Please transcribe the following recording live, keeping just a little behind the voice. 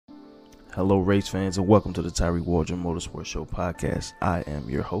Hello, race fans, and welcome to the Tyreek Waldron Motorsports Show podcast. I am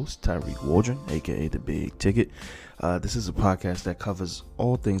your host, Tyreek Waldron, aka The Big Ticket. This is a podcast that covers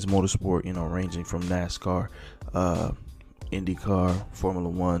all things motorsport, ranging from NASCAR, IndyCar, Formula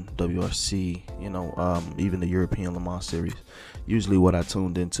One, WRC, even the European Le Mans Series. Usually what I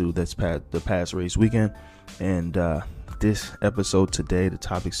tuned into that's the past race weekend. And this episode today, the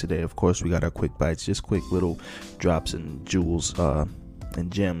topics today, of course, we got our quick bites, just quick little drops and jewels and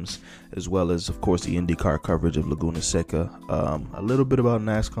gems, as well as, of course, the IndyCar coverage of Laguna Seca, a little bit about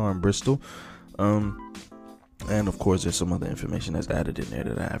NASCAR and Bristol, and of course there's some other information that's added in there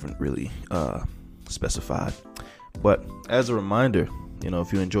that I haven't really specified. But as a reminder,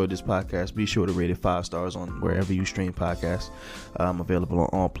 if you enjoyed this podcast, be sure to rate it 5 stars on wherever you stream podcasts. I'm available on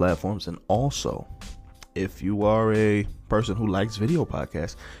all platforms. And also, if you are a person who likes video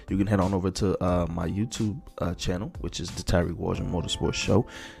podcasts, you can head on over to my YouTube channel, which is the Tyreek Waldron Motorsports Show,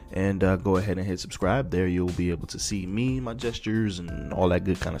 and go ahead and hit subscribe. There you'll be able to see me, my gestures, and all that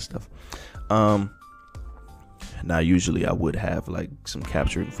good kind of stuff. Now, usually I would have like some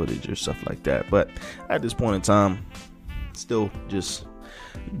captured footage or stuff like that, but at this point in time, still just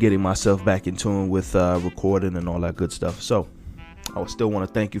getting myself back in tune with recording and all that good stuff. So I would still want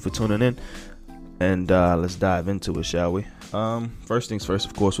to thank you for tuning in. And let's dive into it, shall we? First things first,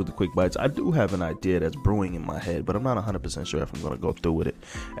 of course, with the quick bites. I do have an idea that's brewing in my head, but I'm not 100% sure if I'm going to go through with it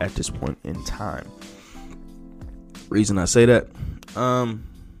at this point in time. Reason I say that?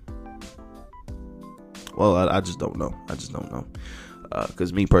 Well, I just don't know.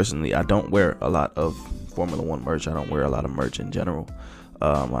 Because me personally, I don't wear a lot of Formula One merch. I don't wear a lot of merch in general.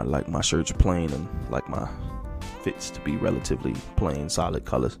 I like my shirts plain and like my fits to be relatively plain, solid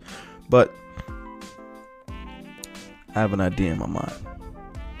colors. But I have an idea in my mind.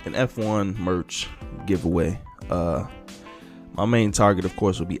 An F1 merch giveaway. My main target, of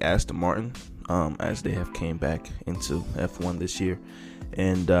course, would be Aston Martin, as they have came back into F1 this year.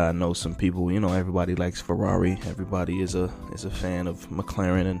 And I know some people, everybody likes Ferrari. Everybody is a fan of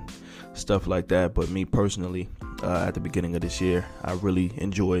McLaren and stuff like that. But me personally, at the beginning of this year, I really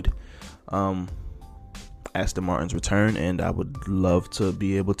enjoyed Aston Martin's return, and I would love to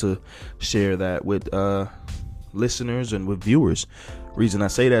be able to share that with listeners and with viewers. Reason I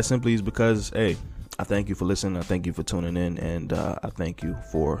say that simply is because, hey, I thank you for listening. I thank you for tuning in, and I thank you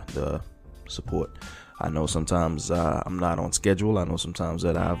for the support. I know sometimes I'm not on schedule. I know sometimes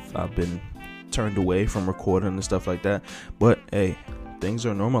that I've been turned away from recording and stuff like that. But hey, things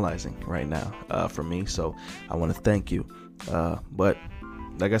are normalizing right now for me, so I want to thank you. But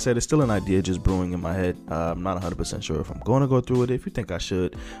like I said, it's still an idea just brewing in my head. I'm not 100% sure if I'm going to go through it. If you think I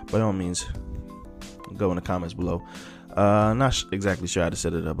should, by all means, go in the comments below. Not exactly sure how to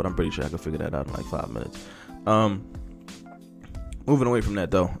set it up, but I'm pretty sure I can figure that out in like 5 minutes. Moving away from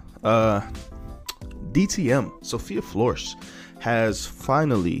that though, DTM Sophia Flores has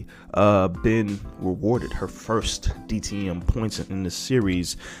finally been rewarded her first DTM points in the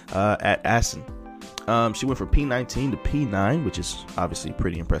series at Assen. She went from P19 to P9, which is obviously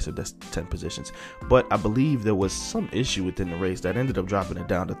pretty impressive. That's 10 positions. But I believe there was some issue within the race that ended up dropping it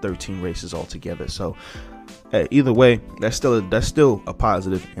down to 13 races altogether. So, hey, either way, that's still a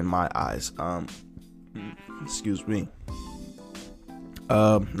positive in my eyes. Excuse me.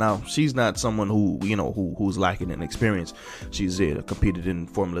 Now she's not someone who's lacking in experience. She's competed in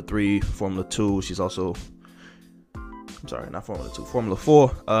Formula 3, Formula 2. She's also, not Formula 2, Formula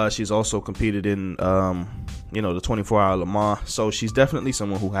 4. She's also competed in, the 24-hour Le Mans. So she's definitely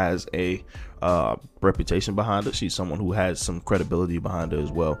someone who has a reputation behind her. She's someone who has some credibility behind her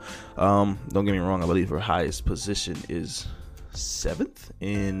as well. Don't get me wrong. I believe her highest position is 7th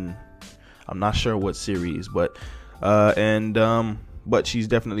in, I'm not sure what series, but she's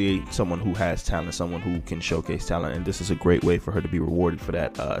definitely someone who has talent, someone who can showcase talent. And this is a great way for her to be rewarded for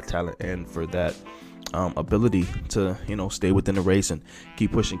that talent and for that ability to stay within the race and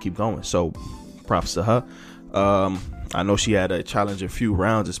keep pushing, keep going. So props to her. I know she had a challenge a few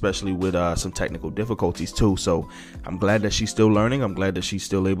rounds, especially with some technical difficulties too. So I'm glad that she's still learning. I'm glad that she's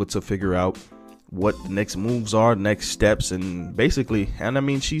still able to figure out what the next moves are, next steps, and basically, and I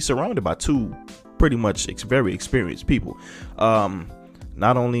mean, she's surrounded by two pretty much very experienced people.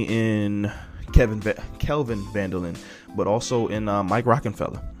 Not only in Kelvin Vanderlyn, but also in Mike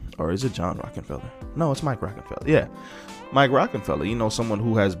Rockenfeller. Or is it John Rockenfeller? No, it's Mike Rockenfeller. Yeah, Mike Rockenfeller. Someone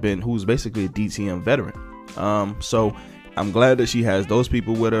who's basically a DTM veteran. So I'm glad that she has those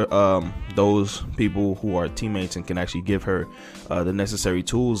people with her, those people who are teammates and can actually give her the necessary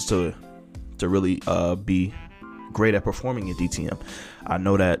tools to really be great at performing in DTM. I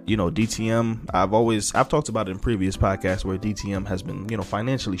know that, DTM, I've talked about it in previous podcasts where DTM has been,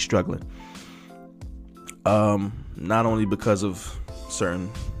 financially struggling. Not only because of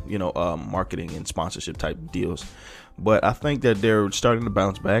certain, marketing and sponsorship type deals, but I think that they're starting to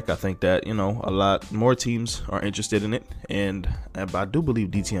bounce back. I think that, a lot more teams are interested in it. And I do believe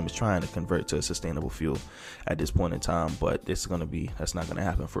DTM is trying to convert to a sustainable fuel at this point in time. But that's not going to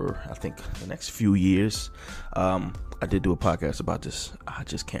happen for, I think, the next few years. I did do a podcast about this. I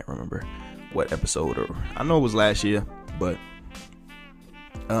just can't remember what episode, or I know it was last year. But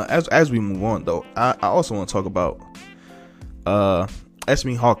as we move on, though, I also want to talk about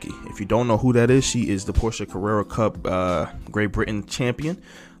Esmee Hawkey. If you don't know who that is, she is the Porsche Carrera Cup Great Britain champion.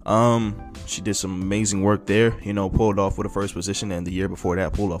 She did some amazing work there, pulled off with a first position, and the year before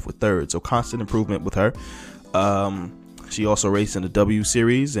that pulled off with third. So constant improvement with her. She also raced in the W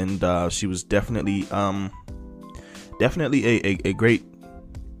Series, and she was definitely a great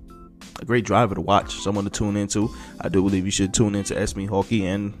driver to watch, someone to tune into. I do believe you should tune into Esmee Hawkey,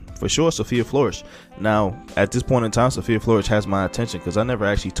 and for sure Sophia Flores. Now, at this point in time, Sophia Flores has my attention because I never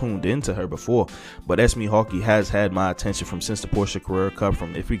actually tuned into her before, but Esmee Hawkey has had my attention since the Porsche Carrera Cup.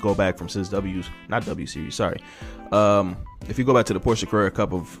 If we go back since if you go back to the Porsche Carrera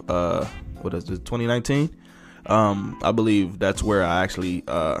Cup of 2019, I believe that's where I actually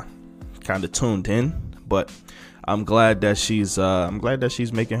kind of tuned in. But I'm glad that she's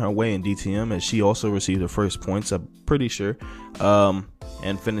making her way in DTM, and she also received her first points, I'm pretty sure,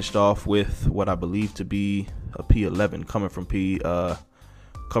 and finished off with what I believe to be a P11, coming from 20th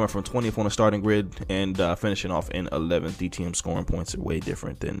on the starting grid and finishing off in 11th. DTM scoring points are way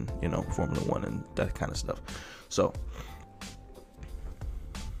different than Formula One and that kind of stuff. So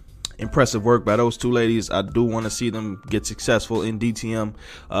impressive work by those two ladies. I do want to see them get successful in DTM,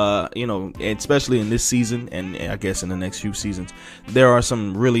 especially in this season, and I guess in the next few seasons. There are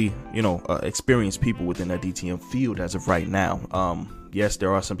some really, experienced people within that DTM field as of right now. Yes,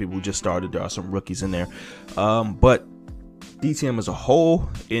 there are some people who just started. There are some rookies in there, but DTM as a whole,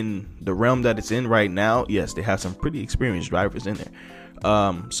 in the realm that it's in right now, yes, they have some pretty experienced drivers in there.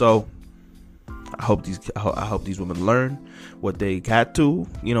 So I hope these women learn what they got to,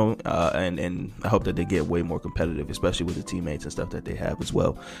 and I hope that they get way more competitive, especially with the teammates and stuff that they have as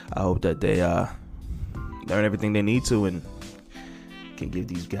well. I hope that they learn everything they need to and can give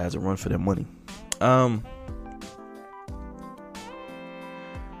these guys a run for their money. Where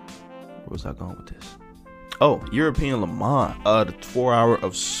was I going with this? Oh, European Le Mans, the 4 hour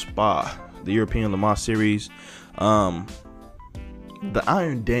of Spa, the European Le Mans series. The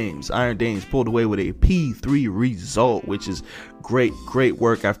Iron Dames pulled away with a P3 result, which is great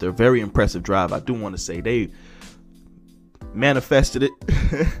work after a very impressive drive. I do want to say they manifested it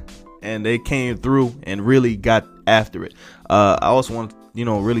and they came through and really got after it. I also want to,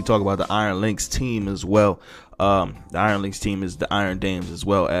 really talk about the Iron Lynx team as well. The Iron Lynx team is the Iron Dames as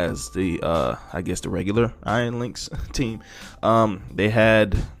well as the, the regular Iron Lynx team. They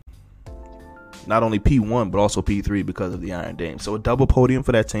had not only P1 but also P3 because of the Iron Dames. So a double podium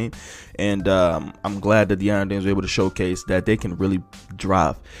for that team, and I'm glad that the Iron Dames were able to showcase that they can really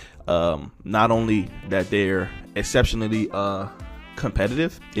drive. Not only that they're exceptionally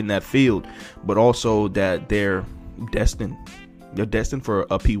competitive in that field, but also that they're destined for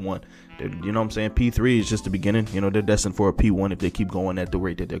a P1. You know what I'm saying? P3 is just the beginning. They're destined for a P1 if they keep going at the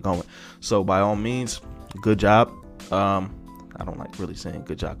rate that they're going. So by all means, good job. I don't like really saying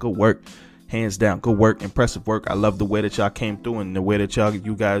good job. Good work. Hands down, good work, impressive work. I love the way that y'all came through and the way that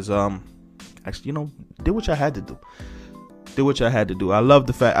you guys actually did what y'all had to do. I love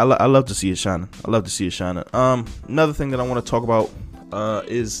the fact. I love to see it shining. Another thing that I want to talk about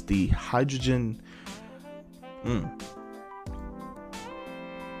is the hydrogen.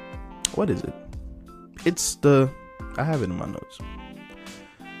 What is it? I have it in my notes.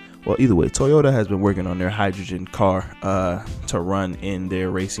 Well, either way, Toyota has been working on their hydrogen car to run in their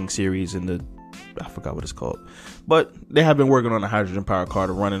racing series I forgot what it's called. But they have been working on a hydrogen powered car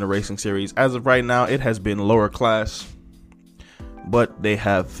to run in the racing series. As of right now, it has been lower class. But they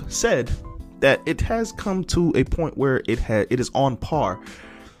have said that it has come to a point where it is on par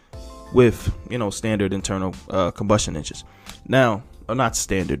with, standard internal combustion engines. Now, not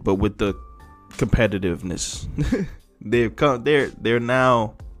standard, but with the competitiveness. They're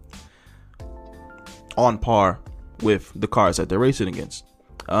now on par with the cars that they're racing against.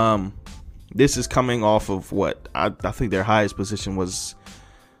 This is coming off of what I think their highest position was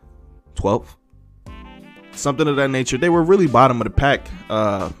 12th. something of that nature. They were really bottom of the pack,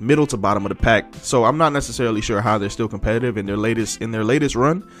 middle to bottom of the pack. So I'm not necessarily sure how they're still competitive in their latest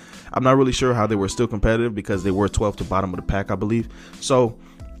run. I'm not really sure how they were still competitive because they were 12th to bottom of the pack, I believe. So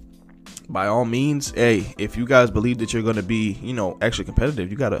by all means, hey, if you guys believe that you're going to be, extra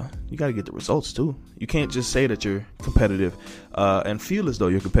competitive, you gotta get the results too. You can't just say that you're competitive and feel as though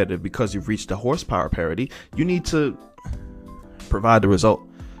you're competitive because you've reached the horsepower parity. You need to provide the result.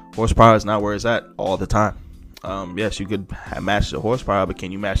 Horsepower is not where it's at all the time. Yes, you could match the horsepower, but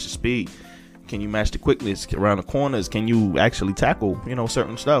can you match the speed? Can you match the quickness around the corners? Can you actually tackle,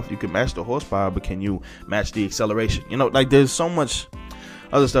 certain stuff? You can match the horsepower, but can you match the acceleration? There's so much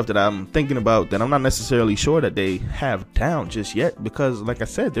other stuff that I'm thinking about that I'm not necessarily sure that they have down just yet, because like I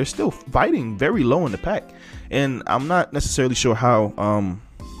said, they're still fighting very low in the pack. And I'm not necessarily sure how,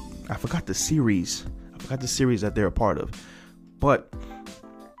 I forgot the series that they're a part of. But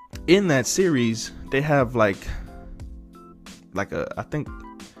in that series, they have I think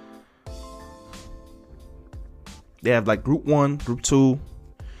they have group 1, group 2.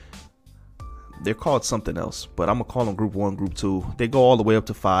 They're called something else, but I'm gonna call them group 1, group 2. They go all the way up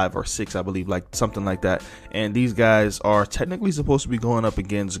to 5 or 6, I believe, something like that. And these guys are technically supposed to be going up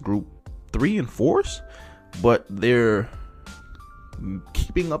against group 3 and 4s, but they're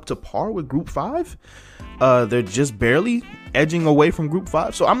keeping up to par with group 5. They're just barely edging away from group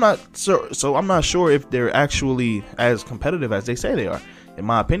 5. So I'm not sure if they're actually as competitive as they say they are. In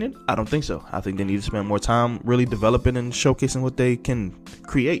my opinion, I don't think so. I think they need to spend more time really developing and showcasing what they can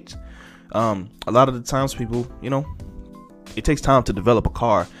create. A lot of the times people, it takes time to develop a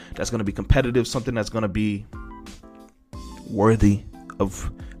car that's going to be competitive, something that's going to be worthy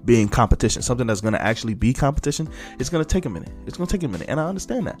of being competition, something that's going to actually be competition. It's going to take a minute. And I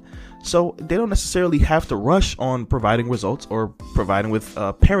understand that. So they don't necessarily have to rush on providing results or providing with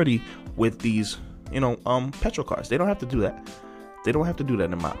parity with these, petrol cars. They don't have to do that.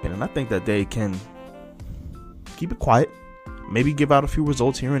 In my opinion. I think that they can keep it quiet, maybe give out a few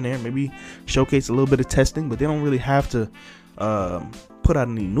results here and there, maybe showcase a little bit of testing, but they don't really have to put out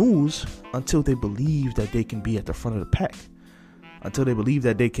any news until they believe that they can be at the front of the pack, until they believe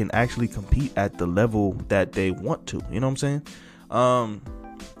that they can actually compete at the level that they want to. You know what I'm saying?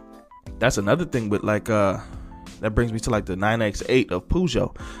 That's another thing with that brings me to the 9X8 of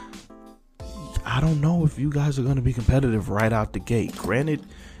Peugeot. I don't know if you guys are going to be competitive right out the gate. Granted,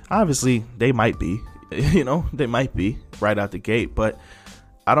 obviously they might be, they might be right out the gate, but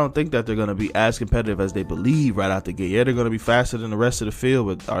I don't think that they're going to be as competitive as they believe right out the gate. Yeah, they're going to be faster than the rest of the field,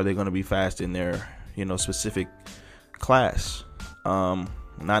 but are they going to be fast in their, specific class? Not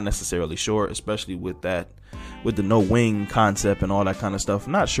necessarily sure, especially with the no wing concept and all that kind of stuff.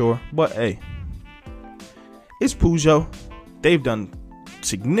 Not sure, but hey, it's Peugeot. They've done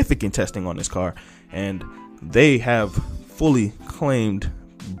significant testing on this car, and they have fully claimed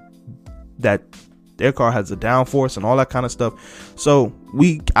that their car has a downforce and all that kind of stuff. So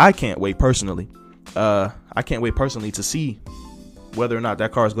I can't wait personally. To see whether or not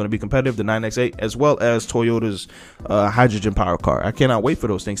that car is going to be competitive, the 9X8, as well as Toyota's hydrogen power car. I cannot wait for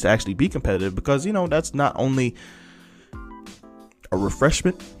those things to actually be competitive, because that's not only a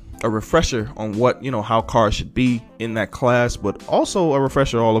refresher on what, how cars should be in that class, but also a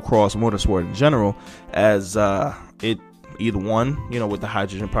refresher all across motorsport in general, as it either one, with the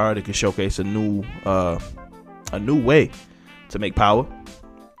hydrogen power, they can showcase a new way to make power,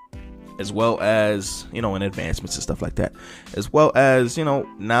 as well as, in advancements and stuff like that, as well as,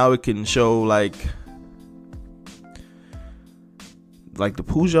 now it can show like the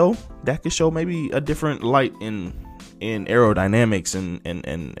Peugeot, that could show maybe a different light in aerodynamics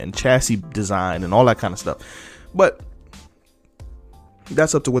and chassis design and all that kind of stuff. But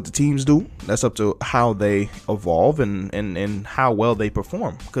that's up to what the teams do. That's up to how they evolve and how well they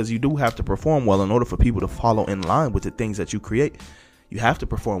perform, because you do have to perform well in order for people to follow in line with the things that you create. You have to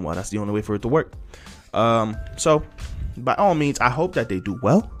perform well. That's the only way for it to work. So by all means, I hope that they do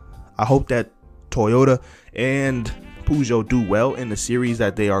well. I hope that Toyota and Peugeot do well in the series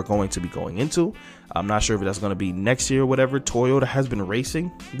that they are going to be going into. I'm not sure if that's going to be next year or whatever. Toyota has been racing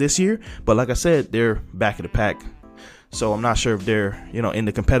this year, but like I said, they're back of the pack. So I'm not sure if they're, in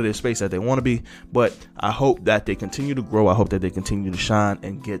the competitive space that they want to be, but I hope that they continue to grow. I hope that they continue to shine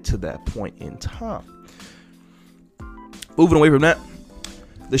and get to that point in time. Moving away from that,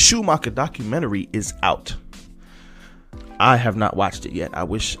 the Schumacher documentary is out. I have not watched it yet. I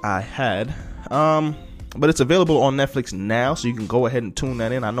wish I had. But it's available on Netflix now, so you can go ahead and tune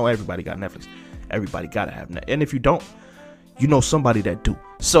that in. I know everybody got Netflix. Everybody gotta have Netflix. And if you don't, you know somebody that do.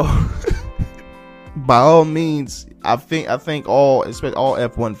 So by all means, I think all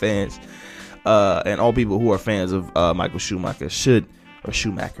F1 fans, and all people who are fans of Michael Schumacher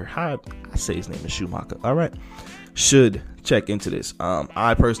Schumacher. How I say his name is Schumacher. All right, should check into this.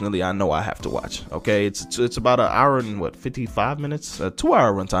 I personally, I know I have to watch. Okay, it's about an hour and 55 minutes, a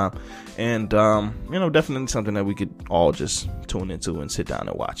 2-hour runtime, and definitely something that we could all just tune into and sit down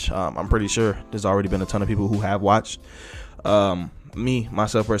and watch. I'm pretty sure there's already been a ton of people who have watched.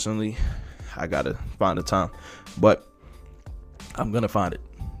 Myself personally, I gotta find the time, but I'm gonna find it,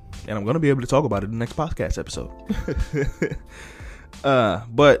 and I'm gonna be able to talk about it in the next podcast episode.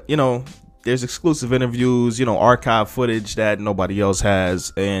 But there's exclusive interviews, archive footage that nobody else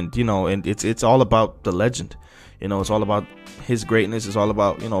has, and and it's all about the legend. It's all about his greatness. It's all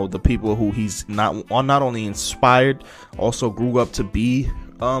about the people who he's not only inspired, also grew up to be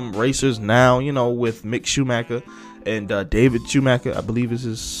racers now. With Mick Schumacher and David Schumacher, I believe is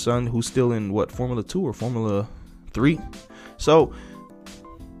his son, who's still in Formula 2 or Formula 3. So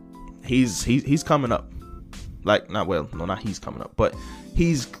he's coming up. Not he's coming up, but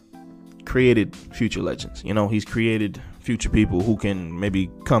he's created future legends. He's created future people who can maybe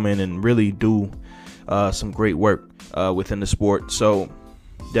come in and really do some great work within the sport. So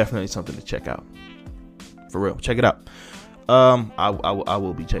definitely something to check out. For real, check it out. I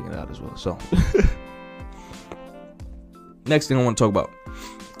will be checking it out as well. So next thing I want to talk about,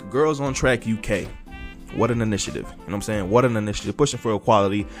 Girls on Track UK. What an initiative. You know what I'm saying? What an initiative, pushing for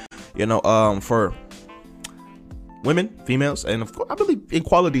equality, for women, females, and of course, I believe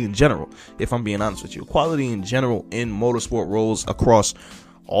equality in general, if I'm being honest with you. Equality in general in motorsport roles across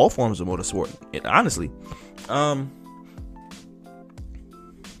all forms of motorsport. And honestly,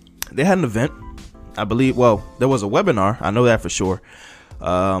 they had an event, I believe. Well, there was a webinar. I know that for sure.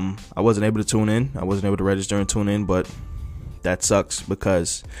 I wasn't able to tune in. I wasn't able to register and tune in, but that sucks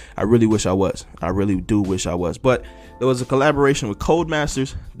because I really wish I was. I really do wish I was. But there was a collaboration with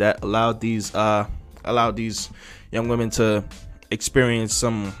Codemasters that allowed these young women to experience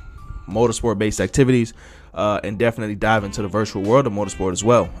some motorsport-based activities and definitely dive into the virtual world of motorsport as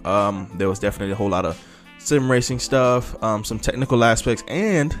well. There was definitely a whole lot of sim racing stuff, some technical aspects,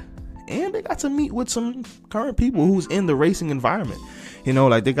 and they got to meet with some current people who's in the racing environment.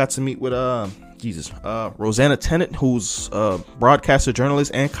 They got to meet with Rosanna Tennant, who's a broadcaster,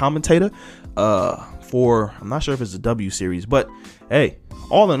 journalist, and commentator for, I'm not sure if it's the W Series, but hey,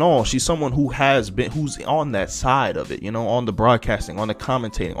 all in all, she's someone who's on that side of it, on the broadcasting, on the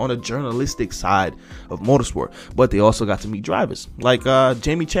commentating, on the journalistic side of motorsport. But they also got to meet drivers like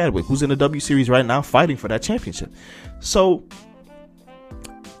Jamie Chadwick, who's in the W Series right now, fighting for that championship. So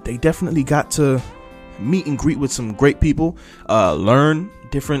they definitely got to meet and greet with some great people, learn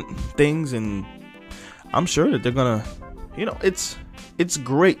different things, and I'm sure that they're gonna, it's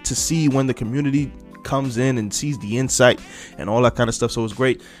great to see when the community comes in and sees the insight and all that kind of stuff. So it's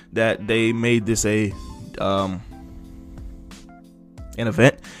great that they made this an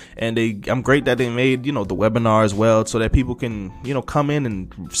event, and I'm great that they made the webinar as well, so that people can come in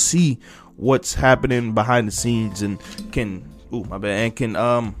and see what's happening behind the scenes and can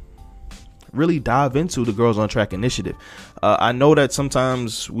really dive into the Girls on Track initiative. I know that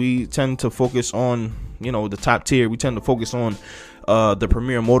sometimes we tend to focus on the top tier. We tend to focus on the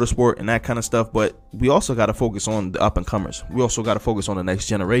premier motorsport and that kind of stuff, but we also got to focus on the up and comers. We also got to focus on the next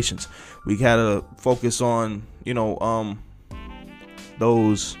generations. We got to focus on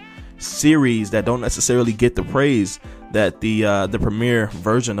those series that don't necessarily get the praise that the premier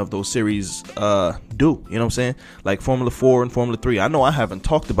version of those series do. You know what I'm saying? Like Formula 4 and Formula 3. I know I haven't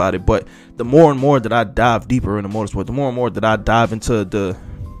talked about it, but the more and more that I dive deeper into motorsport, the more and more that I dive into the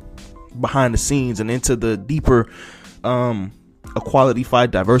behind the scenes and into the deeper equality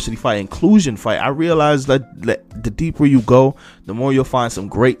fight, diversity fight, inclusion fight, I realize that the deeper you go, the more you'll find some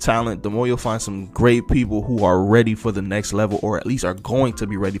great talent, the more you'll find some great people who are ready for the next level, or at least are going to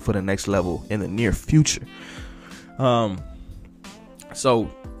be ready for the next level in the near future. So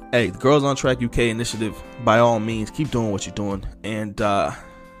hey, the Girls on Track UK initiative, by all means, keep doing what you're doing, and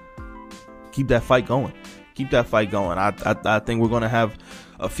keep that fight going. I think we're gonna have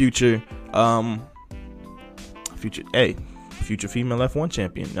a future female F1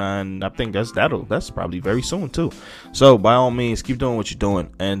 champion, and I think that's probably very soon too. So by all means, keep doing what you're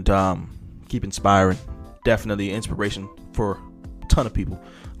doing, and keep inspiring. Definitely inspiration for a ton of people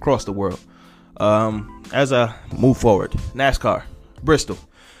across the world. As I move forward, NASCAR, Bristol.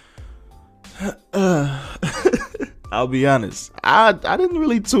 I'll be honest, I didn't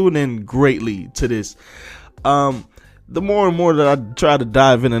really tune in greatly to this. The more and more that I try to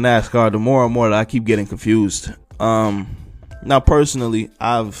dive into NASCAR, the more and more that I keep getting confused. Now personally,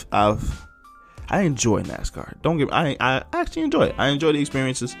 I've I enjoy NASCAR. I actually enjoy it. I enjoy the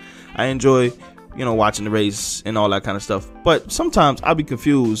experiences. I enjoy, watching the race and all that kind of stuff. But sometimes I'll be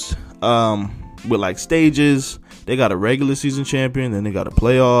confused with like stages. They got a regular season champion, then they got a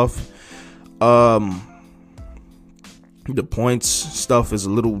playoff. The points stuff is a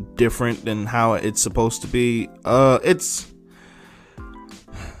little different than how it's supposed to be. I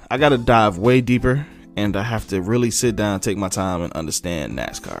gotta dive way deeper, and I have to really sit down, take my time, and understand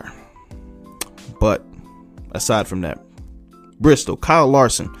NASCAR. But aside from that, Bristol, Kyle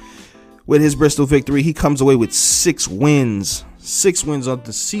Larson, with his Bristol victory, he comes away with 6 wins. 6 wins of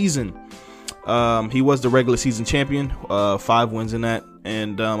the season. He was the regular season champion, 5 wins in that.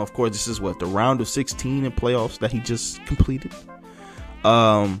 And, of course, this is the round of 16 in playoffs that he just completed.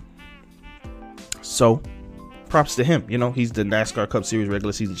 So props to him. He's the NASCAR Cup Series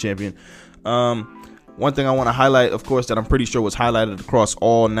regular season champion. One thing I want to highlight, of course, that I'm pretty sure was highlighted across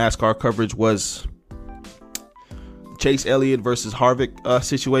all NASCAR coverage was Chase Elliott versus Harvick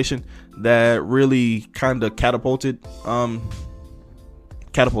situation that really kind of catapulted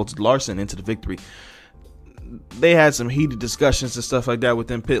Larson into the victory. They had some heated discussions and stuff like that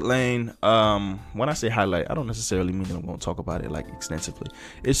within pit lane. When I say highlight, I don't necessarily mean that I'm going to talk about it like extensively.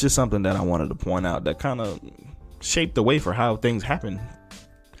 It's just something that I wanted to point out that kind of shaped the way for how things happen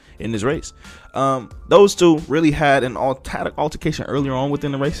in this race. Those two really had an altercation earlier on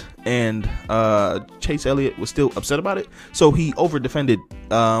within the race, and Chase Elliott was still upset about it, so he over defended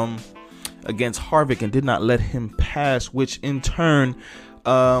against Harvick and did not let him pass, which in turn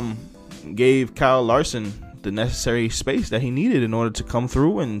gave Kyle Larson the necessary space that he needed in order to come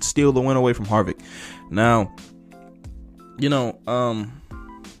through and steal the win away from Harvick. Now,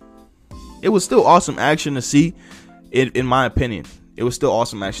 it was still awesome action to see. In my opinion, it was still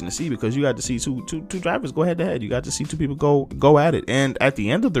awesome action to see because you got to see two drivers go head to head. You got to see two people go at it, and at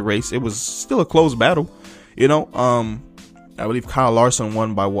the end of the race, it was still a close battle. I believe Kyle Larson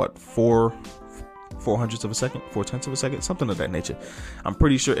won by 4/10 of a second, something of that nature. I'm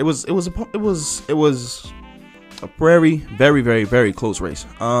pretty sure it was a very, very, very, very close race.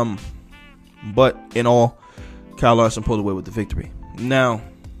 But in all, Kyle Larson pulled away with the victory. Now,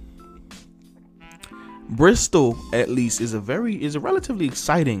 Bristol at least is a relatively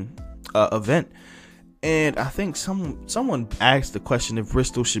exciting event, and I think someone asked the question if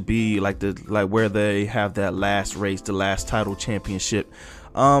Bristol should be like where they have that last race, the last title championship.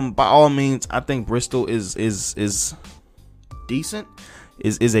 By all means, I think Bristol is decent,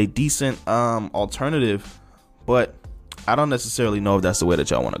 is a decent alternative, but I don't necessarily know if that's the way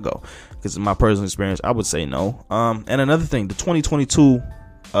that y'all want to go, because in my personal experience, I would say no. And another thing, the 2022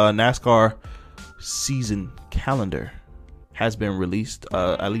 NASCAR season calendar has been released.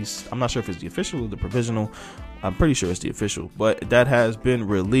 At least I'm not sure if it's the official or the provisional. I'm pretty sure it's the official, but that has been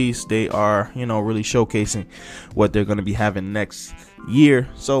released. They are, really showcasing what they're going to be having next year.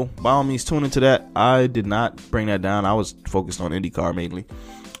 So by all means, tune into that. I did not bring that down. I was focused on IndyCar mainly.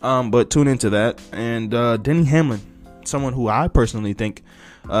 But tune into that. And Denny Hamlin, someone who I personally think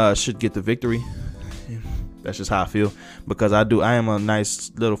should get the victory. That's just how I feel, because I am a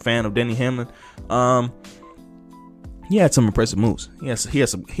nice little fan of Denny Hamlin. He had some impressive moves. He had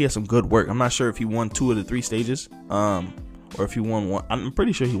some good work. I'm not sure if he won 2 of the 3 stages, or if he won one. I'm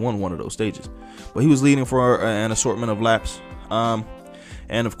pretty sure he won one of those stages, but he was leading for an assortment of laps.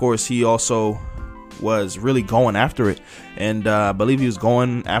 And of course, he also was really going after it, and I believe he was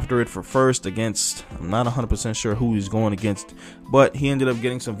going after it for first against, I'm not 100% sure who he's going against, but he ended up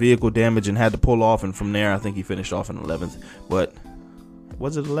getting some vehicle damage and had to pull off, and from there I think he finished off in 11th. But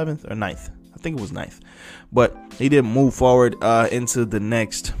was it 11th or 9th? I think it was 9th, but he didn't move forward into the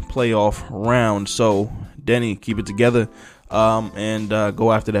next playoff round. So Denny, keep it together, and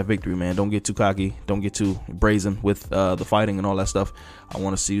go after that victory, man. Don't get too cocky. Don't get too brazen with the fighting and all that stuff. I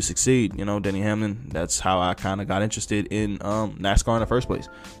want to see you succeed. Denny Hamlin, that's how I kind of got interested in NASCAR in the first place.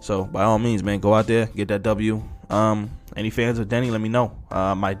 So by all means, man, go out there, get that W. Any fans of Denny, let me know.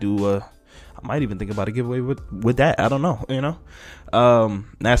 I might even think about a giveaway with that. I don't know,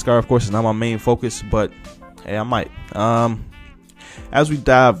 NASCAR, of course, is not my main focus, but hey, I might. As we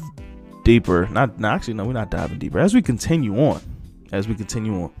dive deeper, we're not diving deeper. As we continue on,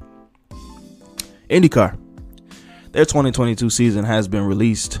 IndyCar, their 2022 season has been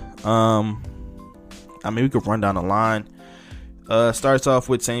released. We could run down the line. Starts off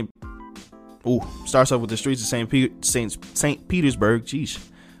with the streets of St. Petersburg. Jeez.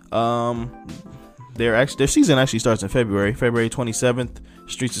 Their season actually starts in February 27th,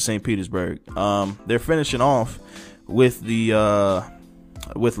 streets of St. Petersburg. They're finishing off with the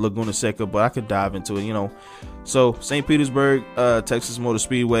with Laguna Seca, but I could dive into it, So St. Petersburg, Texas Motor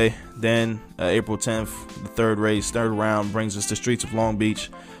Speedway, then April 10th, the third round brings us to Streets of Long Beach.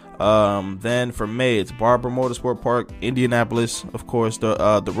 Then for May, it's Barber Motorsport Park, Indianapolis, of course,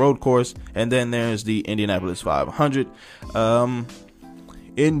 the road course, and then there's the Indianapolis 500.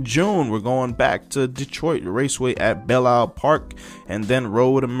 In June, we're going back to Detroit Raceway at Belle Isle Park, and then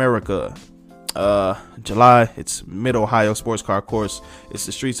Road America. July, it's Mid-Ohio Sports Car Course. It's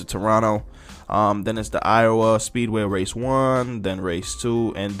the streets of Toronto. Then it's the Iowa Speedway Race 1, then Race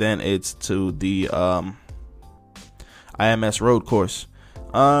 2, and then it's to the IMS Road Course.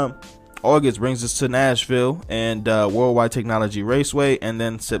 August brings us to Nashville and Worldwide Technology Raceway, and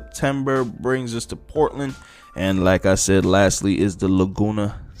then September brings us to Portland. And like I said, lastly is the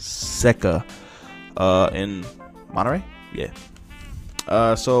Laguna Seca in Monterey. Yeah.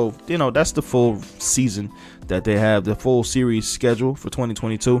 So, that's the full season that they have, the full series schedule for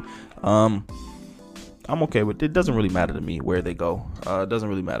 2022. I'm okay with it. It doesn't really matter to me where they go. It doesn't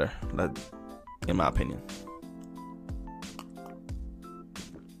really matter, in my opinion.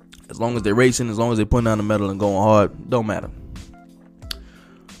 As long as they're racing, as long as they're putting down the metal and going hard, don't matter.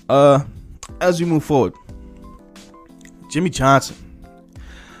 As we move forward, Jimmie Johnson.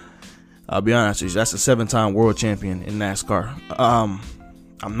 I'll be honest with you, that's a 7-time world champion in NASCAR.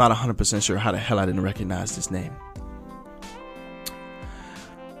 I'm not 100% sure how the hell I didn't recognize this name.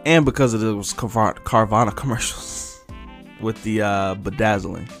 And because of those Carvana commercials with the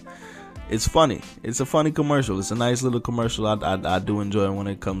bedazzling. It's funny. It's a funny commercial. It's a nice little commercial. I do enjoy it when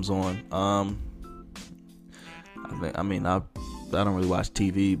it comes on. I don't really watch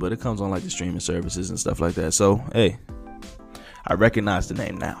TV, but it comes on like the streaming services and stuff like that. So, hey, I recognize the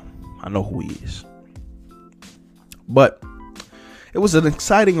name now. I know who he is. But it was an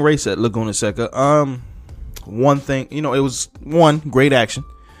exciting race at Laguna Seca. One thing, it was great action.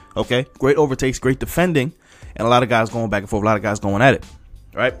 Okay, great overtakes, great defending, and a lot of guys going back and forth, a lot of guys going at it.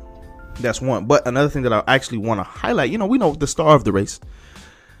 Right? That's one. But another thing that I actually want to highlight, we know the star of the race.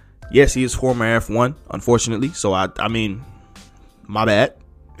 Yes, he is former F1, unfortunately. So, I mean, my bad.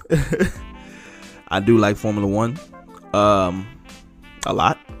 I do like Formula One a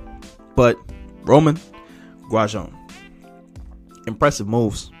lot. But Romain Grosjean, impressive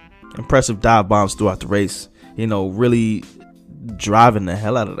moves, impressive dive bombs throughout the race. Really driving the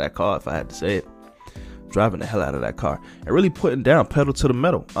hell out of that car, if I had to say it. Driving the hell out of that car and really putting down pedal to the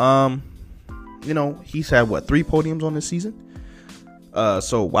metal. He's had 3 podiums on this season.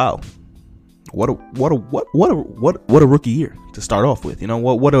 So wow, what a rookie year to start off with.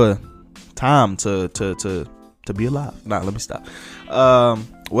 What a time to be alive. Nah, let me stop.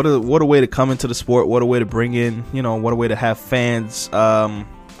 What a way to come into the sport. What a way to bring in, what a way to have fans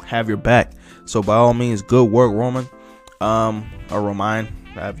have your back. So by all means, good work, Romain. Or Romain.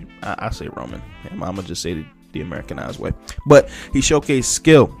 I say Romain. I'm gonna just say the Americanized way. But he showcased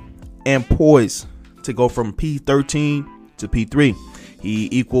skill and poise to go from P13 to P3. He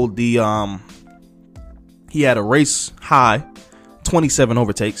equaled he had a race high 27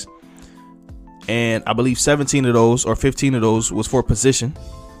 overtakes, and I believe 17 of those or 15 of those was for position.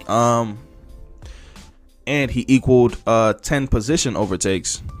 And he equaled 10 position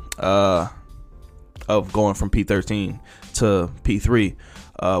overtakes of going from P13 to P3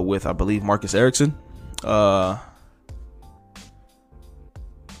 with, I believe, Marcus Ericsson.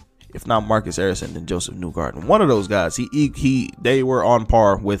 If not Marcus Ericsson, then Joseph Newgarden. One of those guys. They were on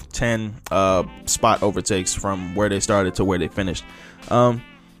par with 10 spot overtakes from where they started to where they finished. So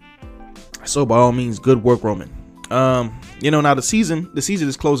by all means, good work, Romain. Now the season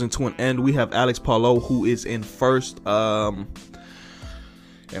is closing to an end. We have Alex Palou, who is in first, and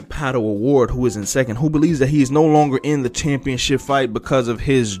Pato O'Ward, who is in second, who believes that he is no longer in the championship fight because of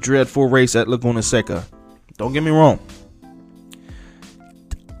his dreadful race at Laguna Seca. Don't get me wrong.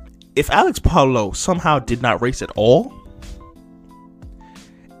 If Alex Palou somehow did not race at all,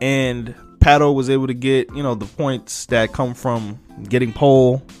 and Pato was able to get, the points that come from getting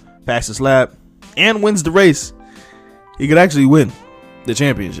pole, fastest lap, and wins the race, he could actually win the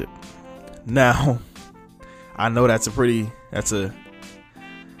championship. Now, I know it's pretty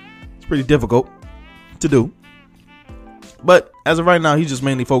difficult to do. But as of right now, he's just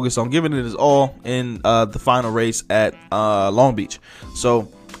mainly focused on giving it his all in the final race at Long Beach. So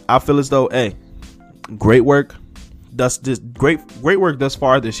I feel as though, hey, great work. Great work thus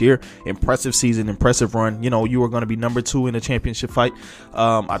far this year. Impressive season, impressive run. You are going to be number 2 in the championship fight.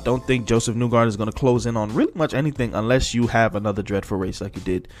 I don't think Joseph Newgarden is going to close in on really much anything unless you have another dreadful race like you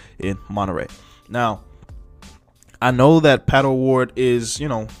did in Monterey. Now, I know that Pato O'Ward is,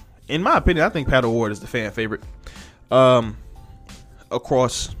 in my opinion, I think Pato O'Ward is the fan favorite.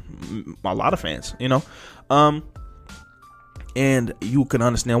 across a lot of fans, and you can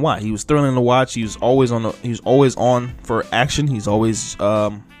understand why. He was thrilling to watch. He was always on for action. He's always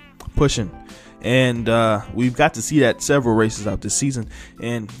pushing, and we've got to see that several races out this season,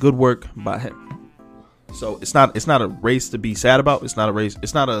 and good work by him. So it's not a race to be sad about. It's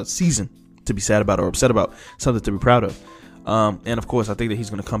not a season to be sad about or upset about. Something to be proud of. And of course, I think that he's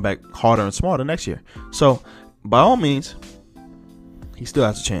going to come back harder and smarter next year. So by all means, he still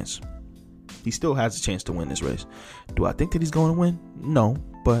has a chance. He still has a chance to win this race. Do I think that he's going to win? No,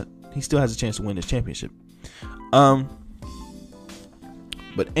 but he still has a chance to win this championship. But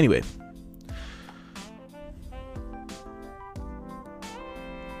anyway.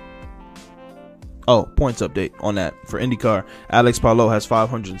 Oh, points update on that. For IndyCar, Alex Palou has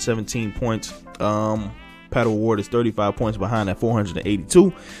 517 points. Pato O'Ward is 35 points behind at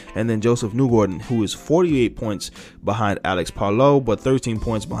 482. And then Joseph Newgarden, who is 48 points behind Alex Palou, but 13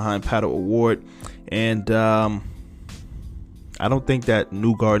 points behind Pato O'Ward. And I don't think that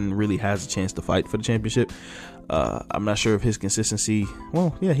Newgarden really has a chance to fight for the championship. I'm not sure if his consistency,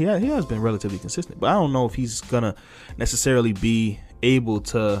 well, yeah, he has been relatively consistent, but I don't know if he's going to necessarily be able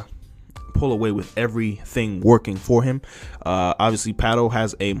to pull away with everything working for him. Obviously, Pato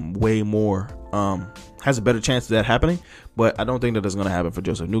has has a better chance of that happening, but I don't think that is going to happen for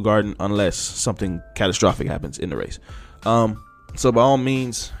Joseph Newgarden unless something catastrophic happens in the race. So by all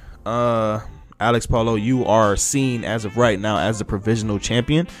means, Alex Palou, you are seen as of right now as the provisional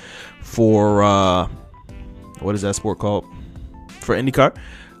champion for what is that sport called? For IndyCar,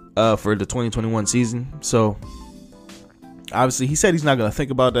 for the 2021 season. So obviously, he said he's not going to think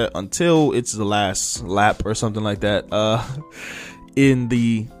about that until it's the last lap or something like that in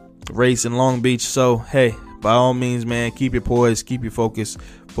the race in Long Beach. So, hey, by all means, man, keep your poise, keep your focus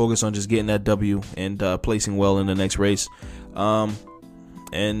on just getting that W and placing well in the next race. Go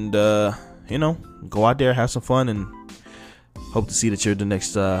out there, have some fun, and hope to see that you're the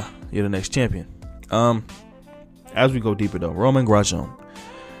next champion. As we go deeper, though, Romain Grosjean.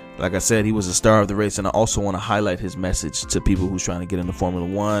 Like I said, he was the star of the race, and I also want to highlight his message to people who's trying to get into Formula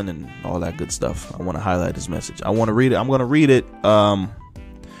One and all that good stuff. I want to highlight his message. I want to read it. I'm going to read it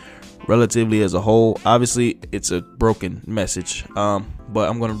relatively as a whole. Obviously, it's a broken message, but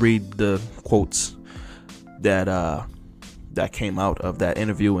I'm going to read the quotes that came out of that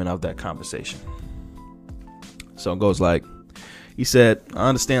interview and of that conversation. So it goes like, he said, I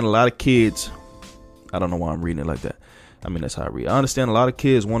understand a lot of kids. I don't know why I'm reading it like that. I mean, that's how I read. I understand a lot of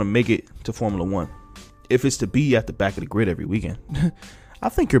kids want to make it to Formula One. If it's to be at the back of the grid every weekend, I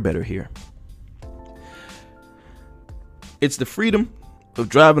think you're better here. It's the freedom of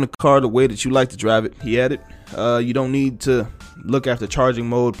driving a car the way that you like to drive it, he added. You don't need to look after charging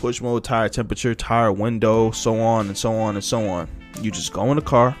mode, push mode, tire temperature, tire window, so on and so on and so on. You just go in the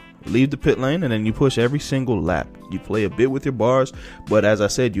car, leave the pit lane, and then you push every single lap. You play a bit with your bars, but as I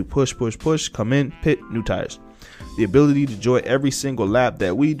said, you push, come in, pit, new tires. The ability to enjoy every single lap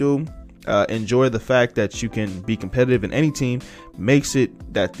that we do, enjoy the fact that you can be competitive in any team, makes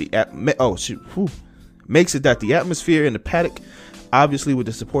it that the atmosphere in the paddock, obviously with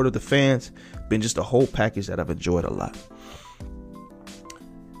the support of the fans, been just a whole package that I've enjoyed a lot.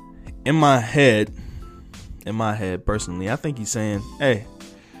 In my head personally, I think he's saying, hey,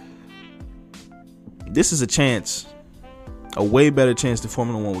 this is a chance, a way better chance than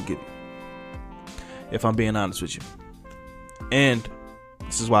Formula One will give you, if I'm being honest with you. And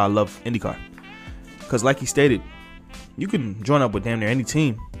this is why I love IndyCar, because like he stated, you can join up with damn near any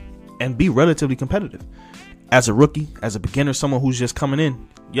team and be relatively competitive. As a rookie, as a beginner, someone who's just coming in,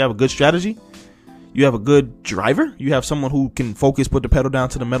 you have a good strategy, you have a good driver, you have someone who can focus, put the pedal down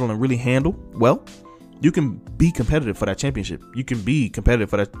to the metal and really handle well, you can be competitive for that championship. You can be competitive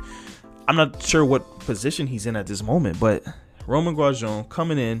for that. I'm not sure what position he's in at this moment, but Romain Grosjean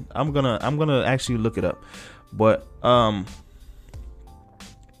coming in, I'm gonna actually look it up, but let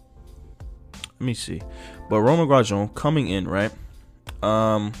me see. But Romain Grosjean coming in, right?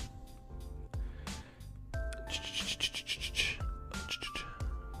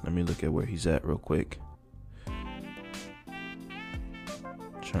 Let me look at where he's at real quick.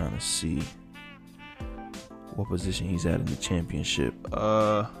 Trying to see what position he's at in the championship.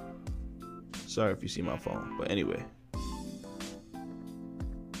 Sorry if you see my phone, but anyway.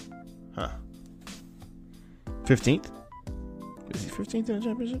 15th? Is he 15th in the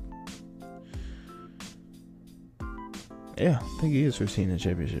championship? Yeah, I think he is 15th in the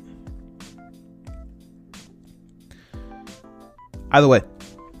championship. Either way.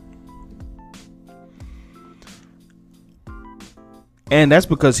 And that's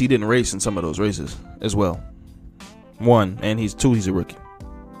because he didn't race in some of those races as well. One, and he's a rookie,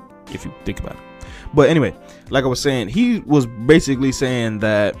 if you think about it. But anyway, like I was saying, he was basically saying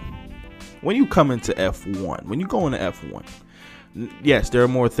that when you come into F1, when you go into F1, yes, there are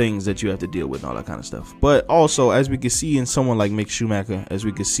more things that you have to deal with and all that kind of stuff. But also, as we can see in someone like Mick Schumacher, as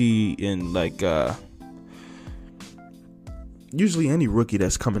we can see in like usually any rookie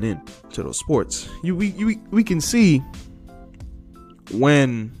that's coming in to those sports, we can see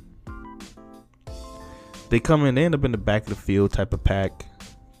when they come in, they end up in the back of the field type of pack,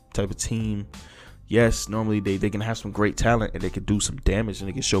 type of team. Yes, normally they can have some great talent and they can do some damage and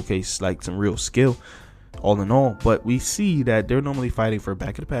they can showcase like some real skill all in all. But we see that they're normally fighting for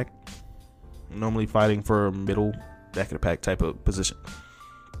back of the pack, normally fighting for a middle back of the pack type of position,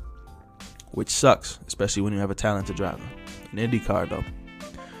 which sucks, especially when you have a talented driver. In IndyCar though,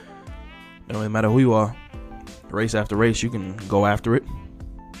 don't really matter who you are, race after race, you can go after it.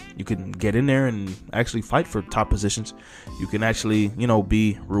 You can get in there and actually fight for top positions. You can actually,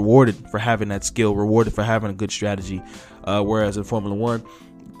 be rewarded for having that skill, rewarded for having a good strategy. Whereas in Formula One,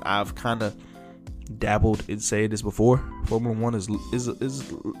 I've kind of dabbled in saying this before. Formula One is a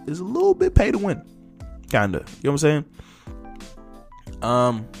little bit pay to win, kind of. You know what I'm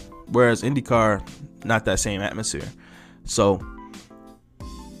saying? Whereas IndyCar, not that same atmosphere. So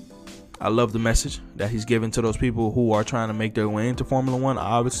I love the message that he's giving to those people who are trying to make their way into Formula One.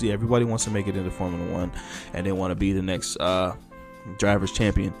 Obviously, everybody wants to make it into Formula One and they want to be the next driver's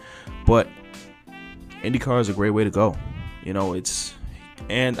champion. But IndyCar is a great way to go.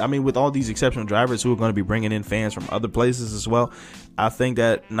 And I mean, with all these exceptional drivers who are going to be bringing in fans from other places as well, I think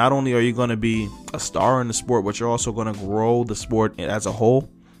that not only are you going to be a star in the sport, but you're also going to grow the sport as a whole.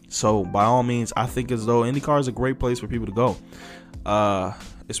 So by all means, I think as though IndyCar is a great place for people to go.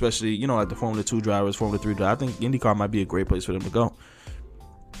 Especially, like the Formula 2 drivers, Formula 3 drivers. I think IndyCar might be a great place for them to go.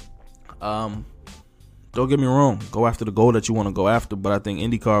 Don't get me wrong. Go after the goal that you want to go after. But I think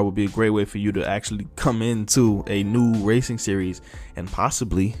IndyCar would be a great way for you to actually come into a new racing series and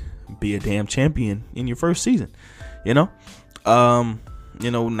possibly be a damn champion in your first season. Now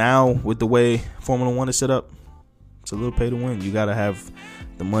with the way Formula 1 is set up, it's a little pay to win. You got to have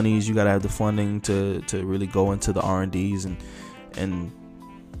the monies. You got to have the funding to really go into the R&Ds and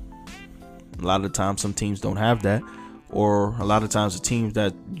a lot of the times some teams don't have that, or a lot of times the teams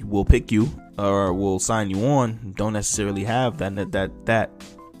that will pick you or will sign you on don't necessarily have that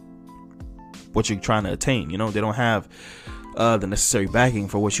what you're trying to attain. They don't have the necessary backing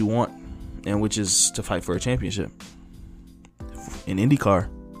for what you want, and which is to fight for a championship. In IndyCar,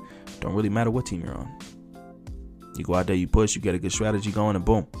 don't really matter what team you're on. You go out there, you push, you get a good strategy going, and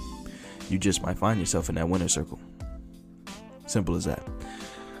boom, you just might find yourself in that winner's circle. Simple as that.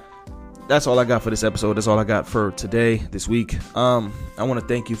 That's all I got for this episode. That's all I got for today, this week. I want to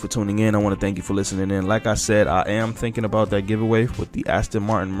thank you for tuning in. I want to thank you for listening in. Like I said, I am thinking about that giveaway with the Aston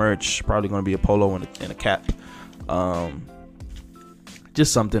Martin merch. Probably going to be a polo and a cap.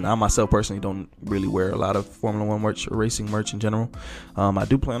 Just something. I myself personally don't really wear a lot of Formula One merch or racing merch in general. I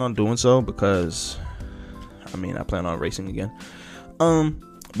do plan on doing so because, I plan on racing again.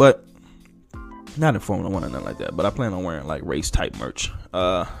 But not in Formula 1 or nothing like that, but I plan on wearing like race type merch.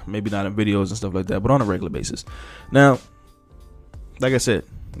 Maybe not in videos and stuff like that, but on a regular basis. Now, like I said,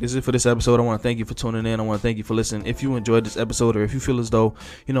 this is it for this episode. I want to thank you for tuning in. I want to thank you for listening. If you enjoyed this episode, or if you feel as though,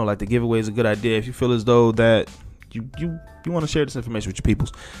 like the giveaway is a good idea, if you feel as though that you want to share this information with your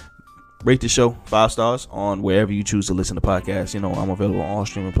peoples, rate the show 5 stars on wherever you choose to listen to podcasts. I'm available on all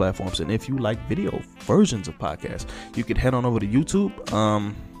streaming platforms. And if you like video versions of podcasts, you could head on over to YouTube,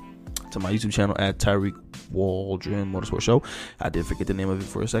 to my YouTube channel at Tyreek Waldron Motorsport Show. I did forget the name of it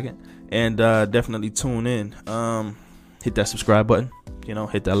for a second. And definitely tune in. Hit that subscribe button.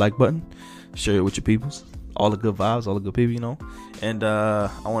 Hit that like button. Share it with your peoples. All the good vibes, all the good people, And I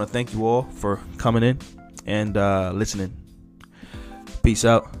want to thank you all for coming in and listening. Peace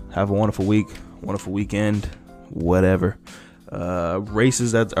out. Have a wonderful week, wonderful weekend, whatever.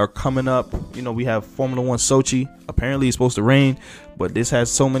 Races that are coming up. We have Formula 1 Sochi. Apparently it's supposed to rain, but this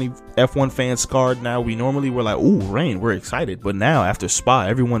has so many F1 fans scarred now. We normally were like, ooh, rain, we're excited. But now after Spa,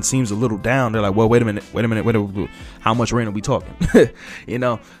 everyone seems a little down. They're like, well, wait a minute. How much rain are we talking?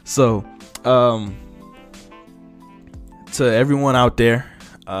 So to everyone out there,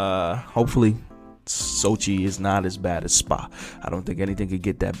 hopefully Sochi is not as bad as Spa. I don't think anything could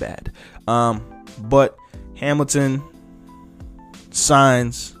get that bad. But Hamilton,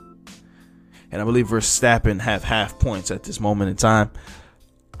 Sainz, and I believe Verstappen have half points at this moment in time.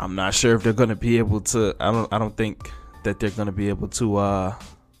 I'm not sure if they're going to be able to. I don't think that they're going to be able to. I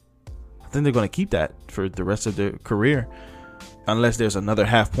think they're going to keep that for the rest of their career, unless there's another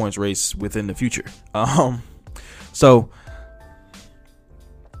half points race within the future. So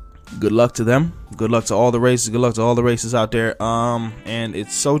good luck to them. Good luck to all the races. Good luck to all the races out there. And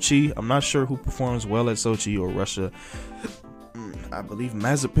it's Sochi. I'm not sure who performs well at Sochi or Russia. I believe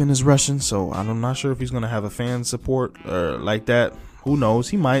Mazepin is Russian, so I'm not sure if he's going to have a fan support or like that. Who knows?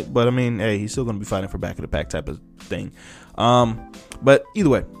 He might, but I mean, hey, he's still going to be fighting for back of the pack type of thing. But either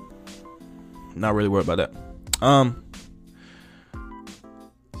way, not really worried about that. I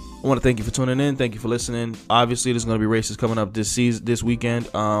want to thank you for tuning in. Thank you for listening. Obviously, there's going to be races coming up this weekend.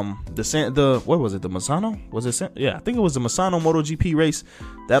 What was it? The Misano? Was it? Yeah, I think it was the Misano MotoGP race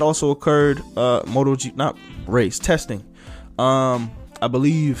that also occurred. Testing. I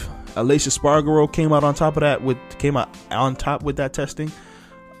believe Aleix Espargaro came out on top with that testing.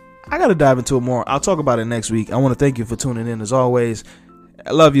 I got to dive into it more. I'll talk about it next week. I want to thank you for tuning in as always.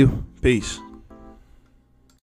 I love you. Peace.